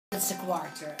It's a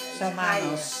quarter. So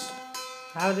Manos,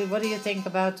 what do you think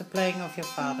about the playing of your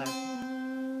father?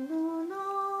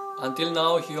 Until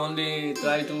now, he only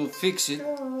tried to fix it.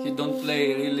 He don't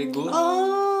play really good.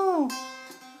 Oh,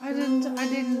 I didn't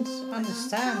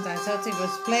understand. I thought he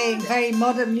was playing very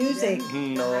modern music.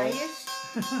 No.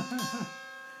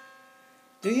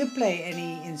 Do you play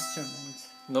any instrument?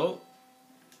 No.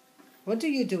 What do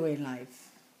you do in life?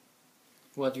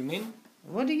 What do you mean?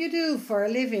 What do you do for a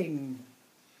living?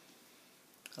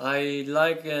 I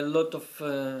like a lot of,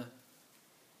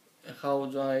 how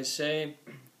do I say,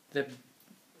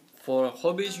 for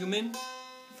hobbies you mean?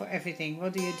 For everything.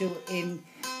 What do you do in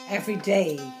every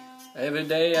day? Every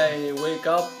day I wake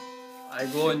up, I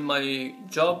go in my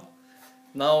job.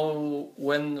 Now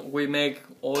when we make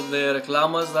all the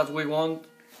reclamas that we want,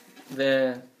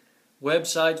 the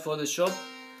website for the shop,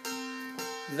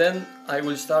 then I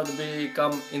will start to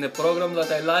become in a program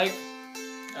that I like.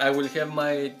 I will have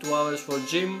my 2 hours for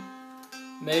gym,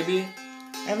 maybe.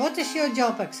 And what is your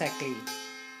job exactly?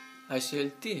 I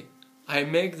sell tea. I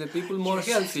make the people more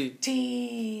healthy.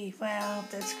 Tea. Well,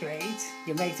 that's great.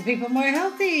 You make the people more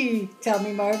healthy. Tell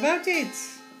me more about it.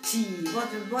 Tea. What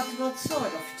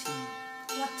sort of tea?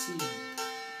 What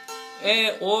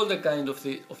tea? All the kind of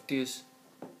teas.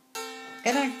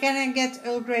 Can I get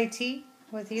Earl Grey tea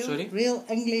with you? Sorry? Real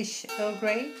English Earl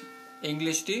Grey?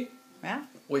 English tea. Yeah.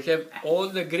 We have all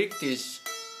the Greek teas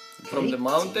from the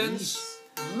mountains.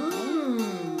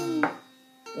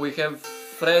 We have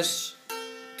fresh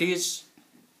teas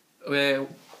where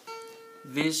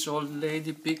this old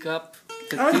lady pick up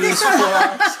the teas for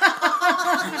us.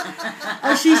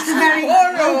 Oh, she's the very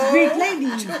old Greek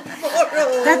lady.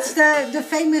 That's the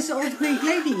famous old Greek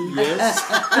lady. Yes.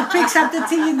 Who picks up the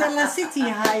tea in the La City.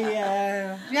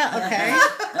 Yeah, okay.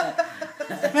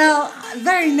 Well,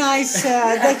 very nice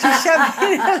that you showed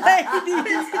me the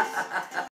lady.